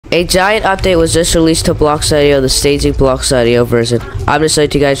A giant update was just released to Bloxadio, the staging Bloxadio version. I'm just showing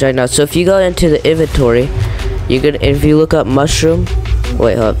you guys right now. So if you go into the inventory, if you look up mushroom,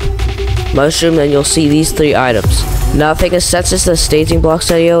 mushroom, then you'll see these 3 items. Now, I think since it's the staging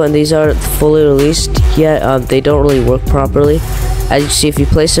Bloxadio and these aren't fully released yet, they don't really work properly. As you see, if you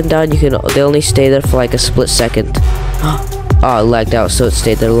place them down, they only stay there for like a split second. Oh, it lagged out, so it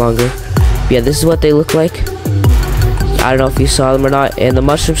stayed there longer. But yeah, this is what they look like. I don't know if you saw them or not. And the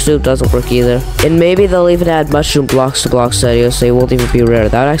mushroom soup doesn't work either. And maybe they'll even add mushroom blocks to Bloxadio, so they won't even be rare.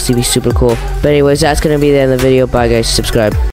 That would actually be super cool. But anyways, that's gonna be the end of the video. Bye guys, subscribe.